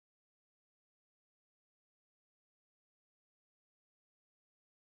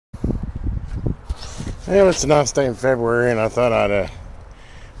Well, it's a nice day in February, and I thought I'd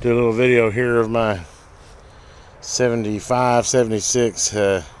do a little video here of my 75, 76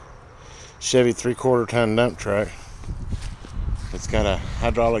 Chevy 3/4 ton dump truck. It's got a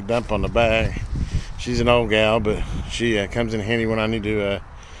hydraulic dump on the back. She's an old gal, but she comes in handy when I need to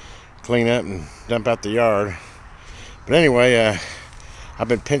clean up and dump out the yard. But anyway, I've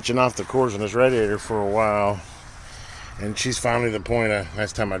been pinching off the cords on this radiator for a while, and she's finally the point.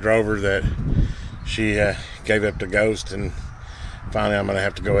 Last time I drove her, that she gave up the ghost, and finally I'm gonna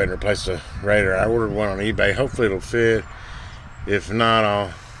have to go ahead and replace the radiator. I ordered one on eBay. Hopefully it'll fit. If not,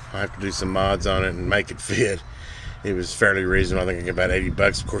 I'll have to do some mods on it and make it fit. It was fairly reasonable. I think I got about 80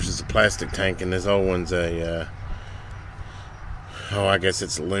 bucks. Of course, it's a plastic tank, and this old one's a I guess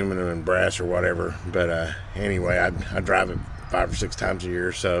it's aluminum and brass or whatever. But anyway, I drive it 5 or 6 times a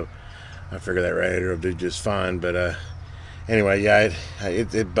year, so I figure that radiator will do just fine. But anyway, yeah,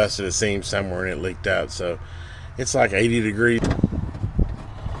 it busted a seam somewhere and it leaked out, so it's like 80 degrees.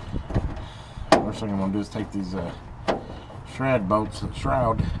 First thing I'm gonna do is take these shroud bolts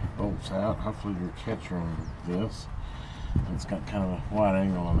out. Hopefully you're catching this. It's got kind of a wide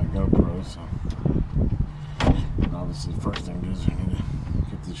angle on that GoPro, so obviously the first thing to do is we need to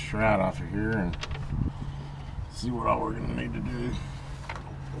get this shroud off of here and see what all we're gonna need to do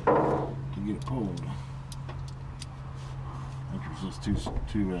to get it pulled. I think there's just two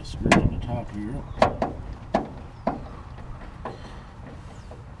screws on the top here.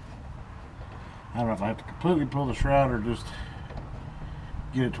 I don't know if I have to completely pull the shroud or just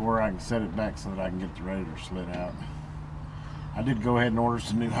get it to where I can set it back so that I can get the radiator slid out. I did go ahead and order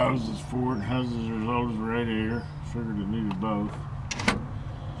some new hoses for it. Hoses are as old as the radiator. Figured it needed both.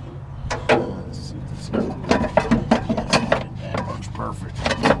 Let's see if this is. That works perfect.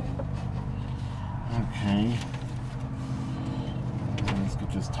 Okay. Let's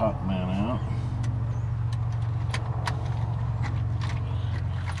get this top mount out.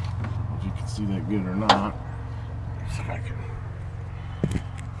 If you can see that good or not. Let's see if I can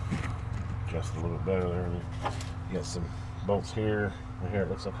adjust a little bit better there. You got some bolts here. Here it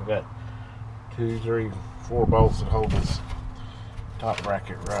looks like I've got 2, 3, 4 bolts that hold this top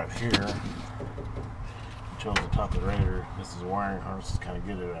bracket right here, which holds the top of the radiator. This is a wiring harness to kind of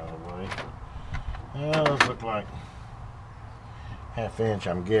get it out of the way. Those look like 1/2 inch,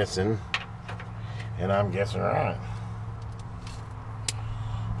 I'm guessing, and I'm guessing right.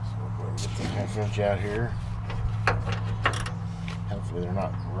 So we'll go and get the 1/2 inch out here. Hopefully they're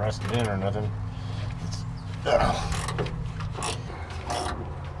not rusted in or nothing.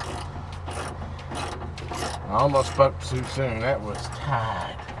 I almost spoke too soon. That was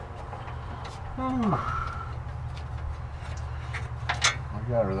tight. Whew. I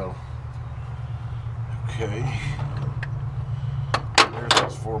got her though. Okay. There's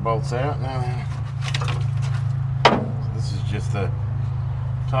those 4 bolts out now. So this is just the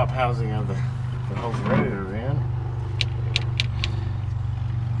top housing of that holds the radiator in.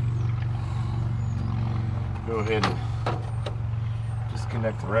 Go ahead and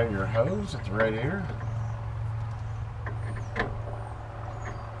disconnect the radiator hose at the radiator.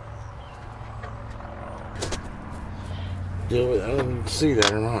 I don't know if you can see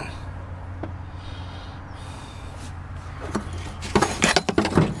that or not.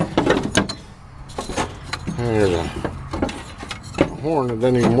 There's a horn that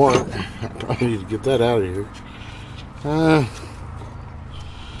doesn't even work. I probably need to get that out of here.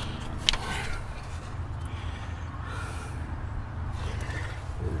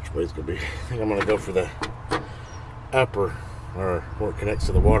 Which way it's gonna be? I think I'm gonna go for the upper, or where it connects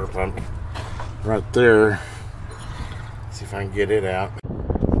to the water pump, right there. See if I can get it out.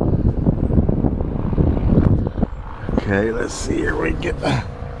 Okay, let's see here. We get the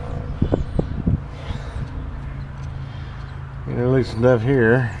loosened up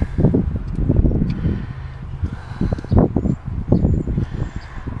here.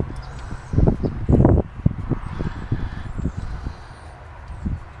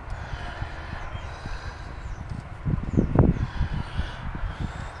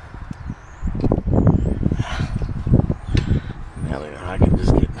 I can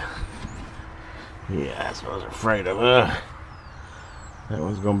just get, yeah, that's what I was afraid of. That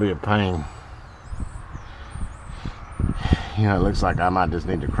one's gonna be a pain. You know, it looks like I might just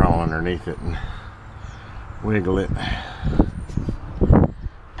need to crawl underneath it and wiggle it.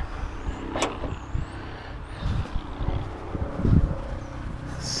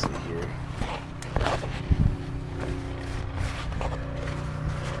 Let's see here.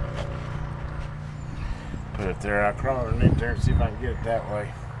 Put it there. I'll crawl underneath there and see if I can get it that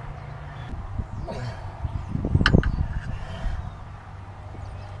way.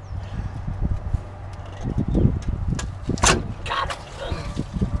 Got it.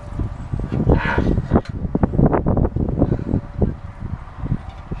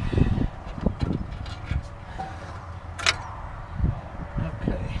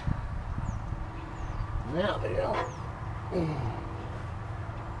 Okay. Now they go.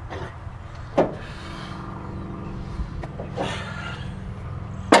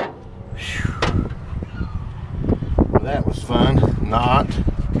 Well, that was fun. Not.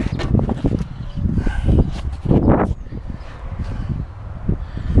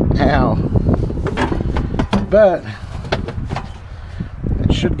 Ow. But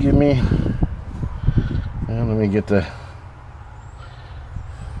it should give me. Well, let me get the.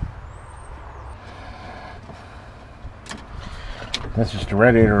 That's just a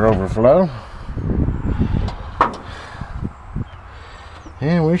radiator overflow.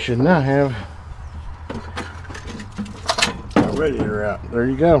 And we should now have our radiator out. There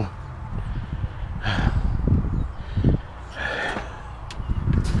you go.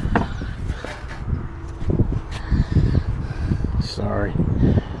 Sorry.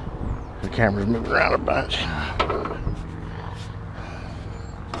 The camera's moving around a bunch.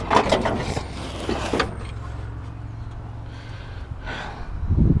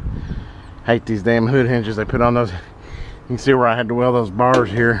 Hate these damn hood hinges they put on those. You can see where I had to weld those bars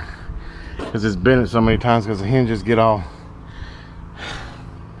here because it's bent it so many times because the hinges get all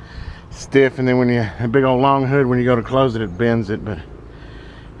stiff, and then when you a big old long hood, when you go to close it, it bends it. But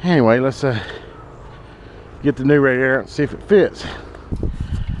anyway, let's get the new radiator out and see if it fits.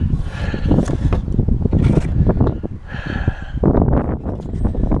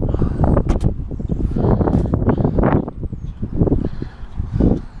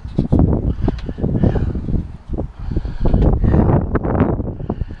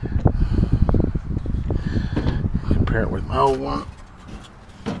 Compare it with my old one.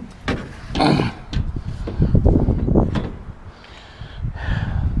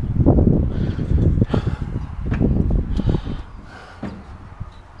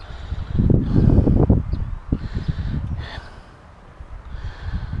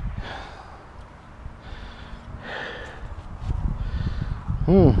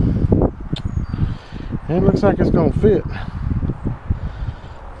 It looks like it's gonna fit.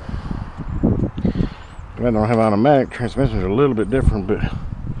 I don't have automatic. Transmissions are a little bit different, but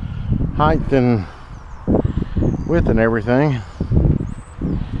height and width and everything,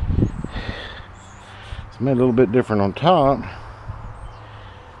 it's made a little bit different on top.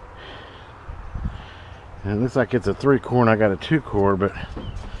 And it looks like it's a 3-core and I got a 2-core, but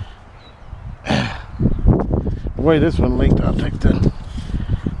the way this one leaked, I'll take the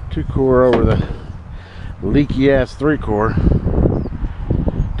 2-core over the leaky ass 3-core.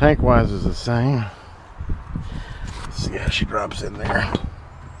 Tank wise is the same. Let's see how she drops in there.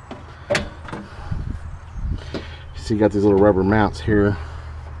 See, you got these little rubber mounts here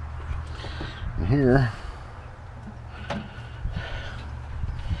and here.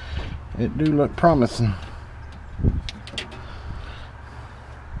 It do look promising.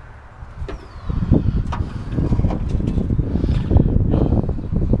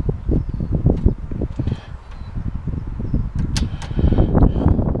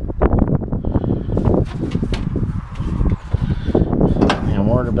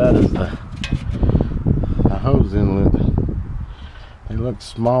 About is the hose inlet. They look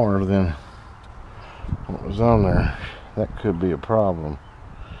smaller than what was on there. That could be a problem.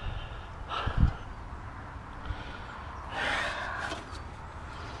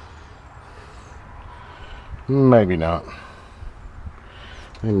 Maybe not.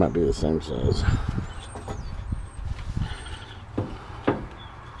 They might be the same size.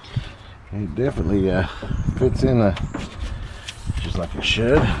 It definitely fits in just like it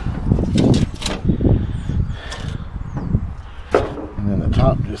should. And then the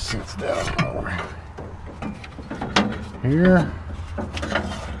top just sits down over here.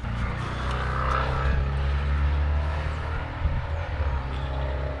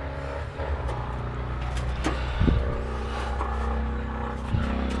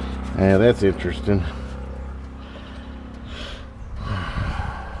 Yeah, that's interesting.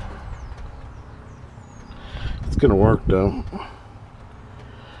 It's gonna work though.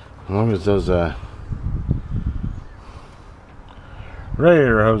 As long as those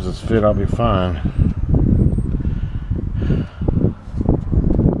radiator hoses fit, I'll be fine.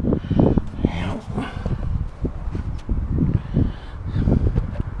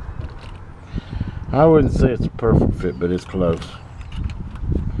 I wouldn't say it's a perfect fit, but it's close.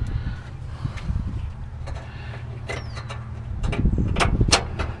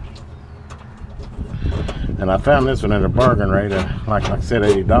 And I found this one at a bargain rate of, like I said,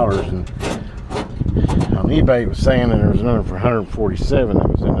 $80. And on eBay it was saying that there was another for 147 that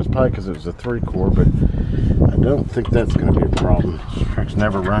was in this pipe because it was a 3-core, but I don't think that's going to be a problem. This truck's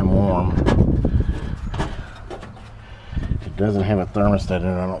never run warm. It doesn't have a thermostat in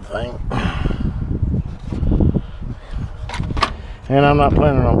it, I don't think. And I'm not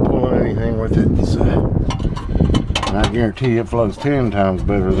planning on pulling anything with it, so, and I guarantee it flows 10 times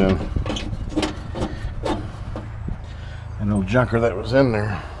better than an old junker that was in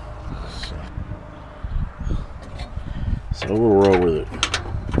there. So we'll roll with it.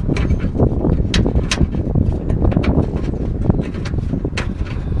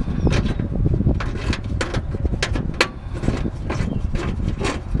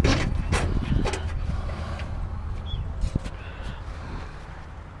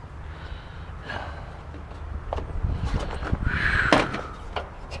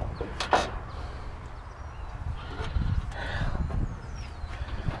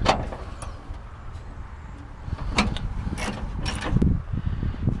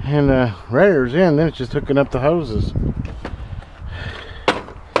 And radiator's in, then it's just hooking up the hoses.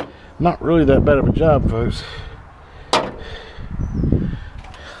 Not really that bad of a job, folks.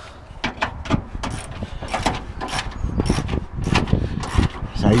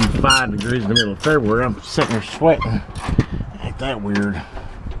 It's 85 degrees in the middle of February. I'm sitting there sweating. Ain't that weird?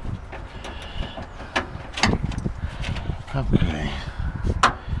 Okay.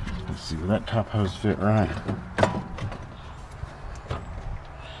 Let's see, will that top hose fit right?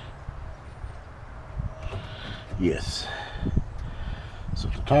 Yes. So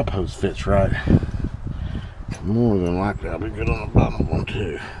if the top hose fits right, more than likely I'll be good on the bottom one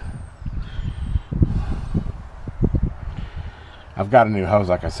too. I've got a new hose,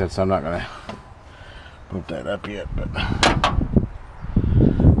 like I said, so I'm not gonna put that up yet, but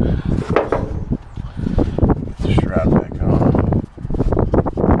get the shroud back on.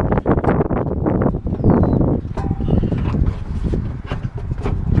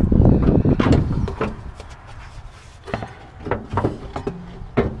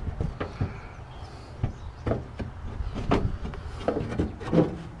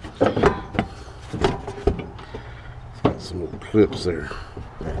 Some little clips there.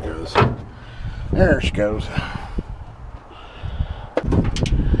 There it goes. There she goes.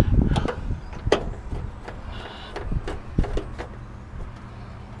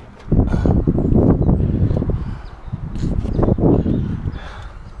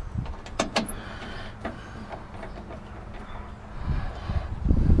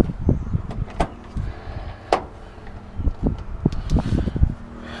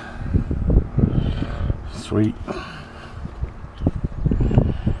 Sweet.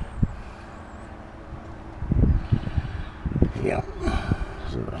 Yeah.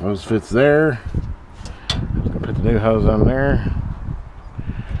 So the hose fits there. I'm just gonna put the new hose on there.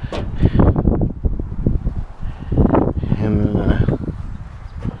 And then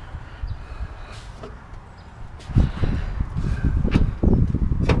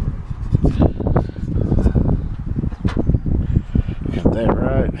got that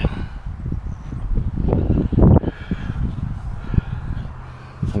right.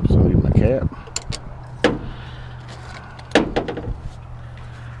 Oops, I'll leave my cap.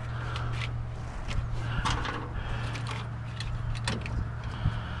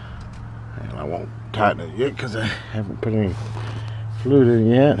 And I won't tighten it yet because I haven't put any fluid in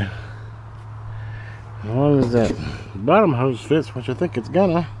yet. As long as that bottom hose fits, which I think it's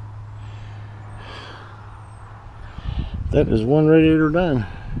gonna, that is one radiator done,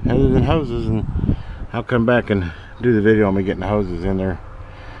 other than hoses, and I'll come back and do the video on me getting the hoses in there.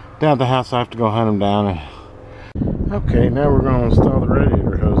 Down at the house I have to go hunt them down. And okay, now we're going to install the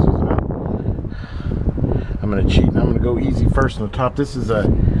radiator hoses. I'm going to cheat and I'm going to go easy first on the top. This is I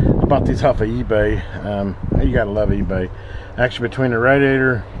bought these off of eBay. You gotta love eBay. Actually, between the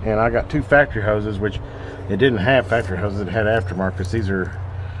radiator and I got two factory hoses, which it didn't have factory hoses, it had aftermarkets. These are,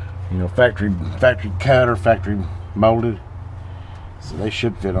 you know, factory cut or factory molded, so they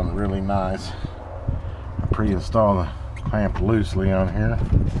should fit on really nice. I pre-install the clamp loosely on here,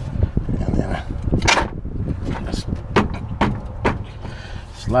 and then just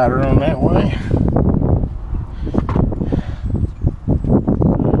slide her on that way.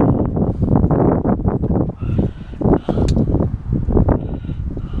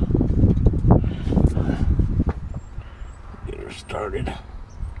 Get her started.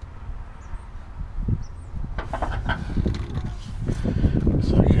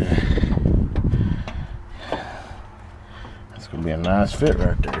 Be a nice fit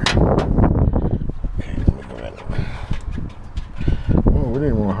right there. Okay, let me go in. Oh, we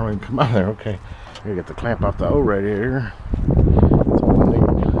didn't want to hardly come out of there. Okay, we get the clamp off the old radiator. That's all we need.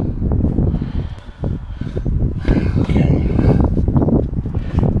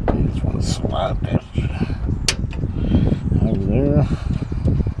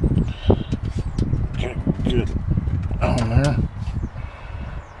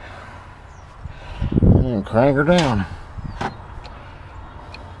 crank her down.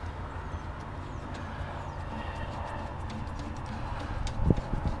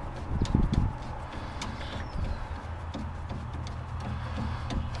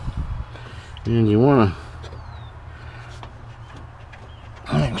 And you want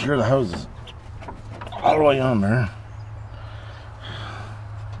to make sure the hose is all the way on there.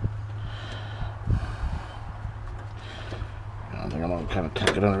 I think I'm going to kind of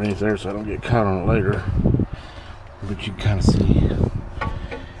tuck it underneath there so I don't get caught on it later. But you can kind of see,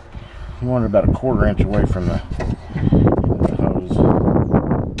 you want it about a 1/4 inch away from the hose.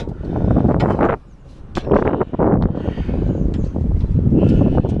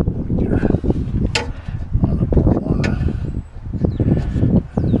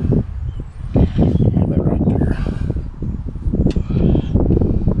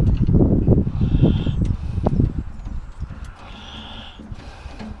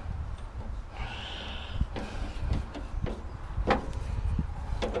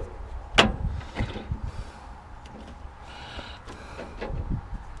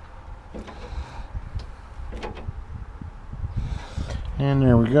 And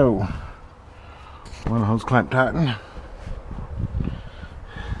there we go. One hose clamp tighten.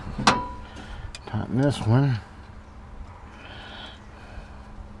 Tighten this one.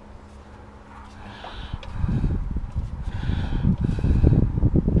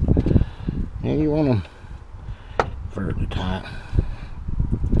 And you want them fairly tight.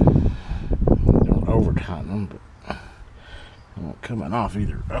 Don't over tighten them, but they won't coming off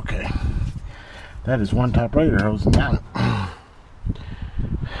either. Okay. That is one top radiator hose down.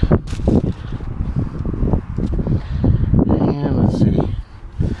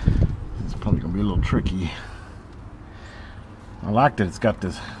 Tricky. I like that it's got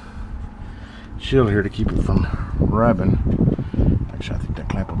this shield here to keep it from rubbing. Actually, I think that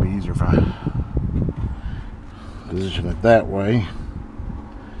clamp will be easier if I position it that way.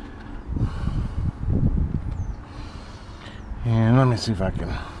 And let me see if I can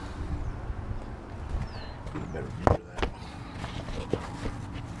get a better view of that.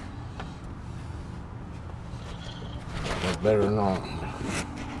 That's better than not.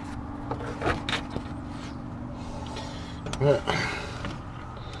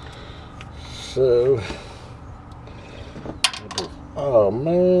 So, oh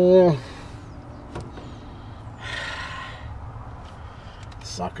man,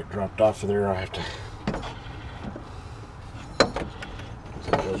 socket dropped off of there. I have to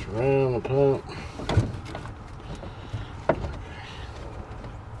just around the pump.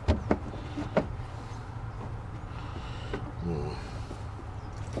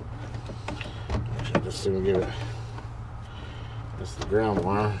 Actually, I just didn't give it. That's the ground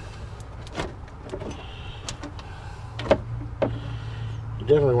wire. You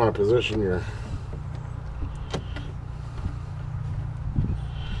definitely want to position your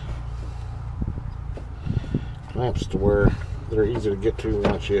clamps to where they're easy to get to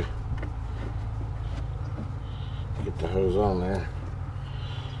once you get the hose on there.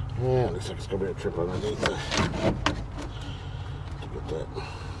 Yeah, it looks like it's going to be a trip underneath to get that.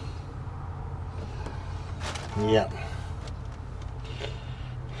 Yep.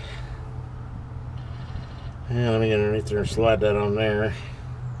 And let me get underneath there and slide that on there.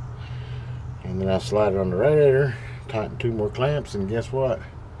 And then I'll slide it on the radiator, tighten 2 more clamps, and guess what?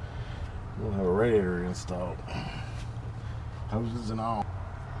 We'll have a radiator installed. Hoses and all.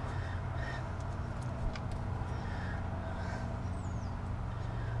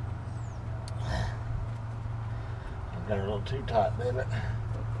 I've got it a little too tight, didn't it?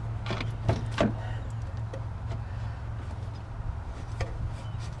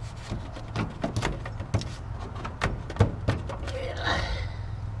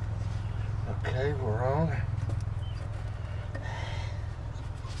 Okay, we're on.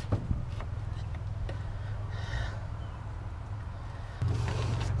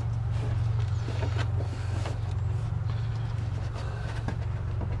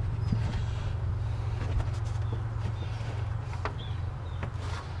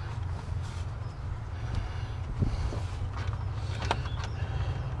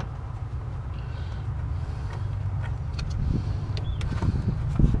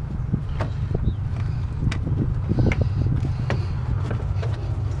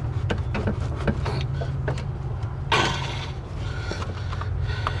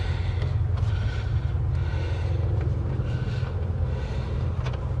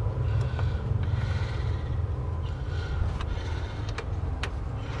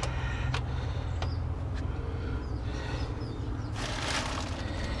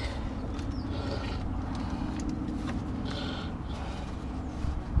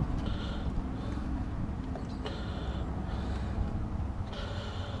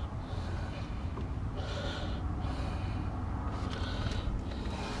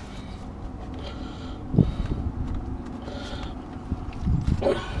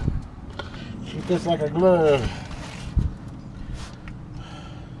 Treat this like a glove.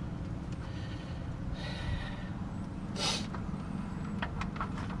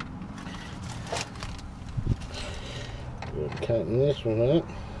 We'll tighten this one up.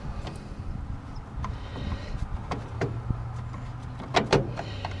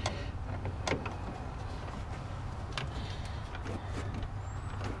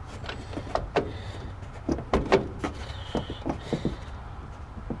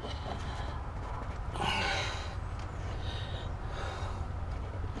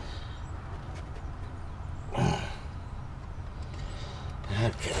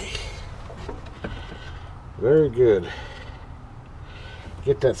 Okay, very good.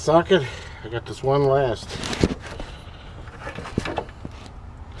 Get that socket. I got this one last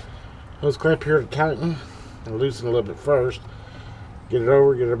hose clamp here to tighten and loosen a little bit first. Get it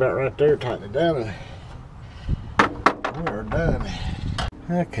over, get it about right there, tighten it down, and we are done.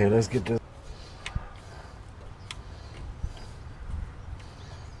 Okay, let's get this.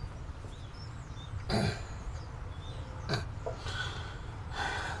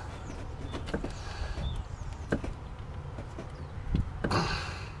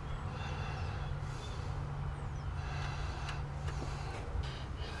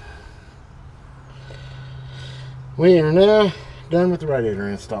 We are now done with the radiator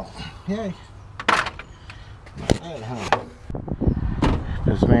install. Yay. Right, huh?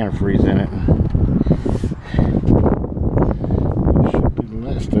 There's some antifreeze in it. Should be the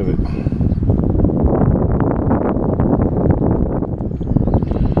last of it.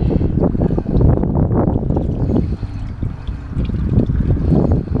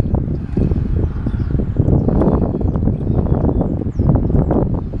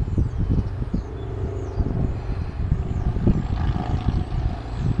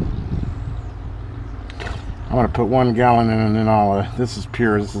 I'm going to put 1 gallon in and then I'll, this is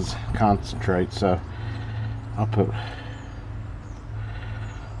pure, this is concentrate, so I'll put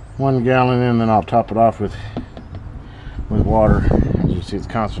 1 gallon in and then I'll top it off with water. As you see, it's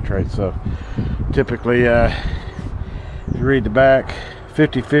concentrate, so typically if you read the back,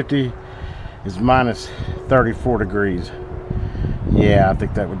 50-50 is minus 34 degrees. Yeah, I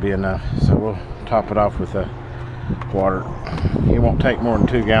think that would be enough, so we'll top it off with water. It won't take more than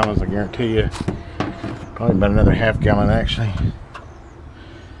 2 gallons, I guarantee you. Probably about another ½ gallon actually.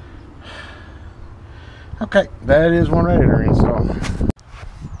 Okay, that is one radiator install.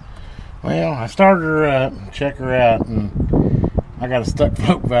 Well, I started her up, check her out, and I got a stuck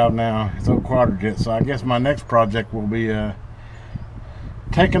float valve now. It's old Quadrajet, so I guess my next project will be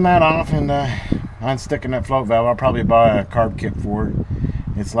taking that off and unsticking that float valve. I'll probably buy a carb kit for it.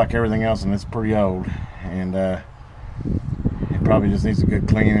 It's like everything else, and it's pretty old, and it probably just needs a good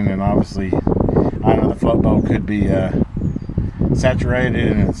cleaning. And obviously, I know the float bowl could be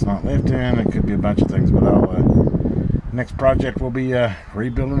saturated and it's not lifting. It could be a bunch of things, but next project will be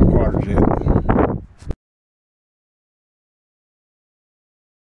rebuilding the Quadrajet.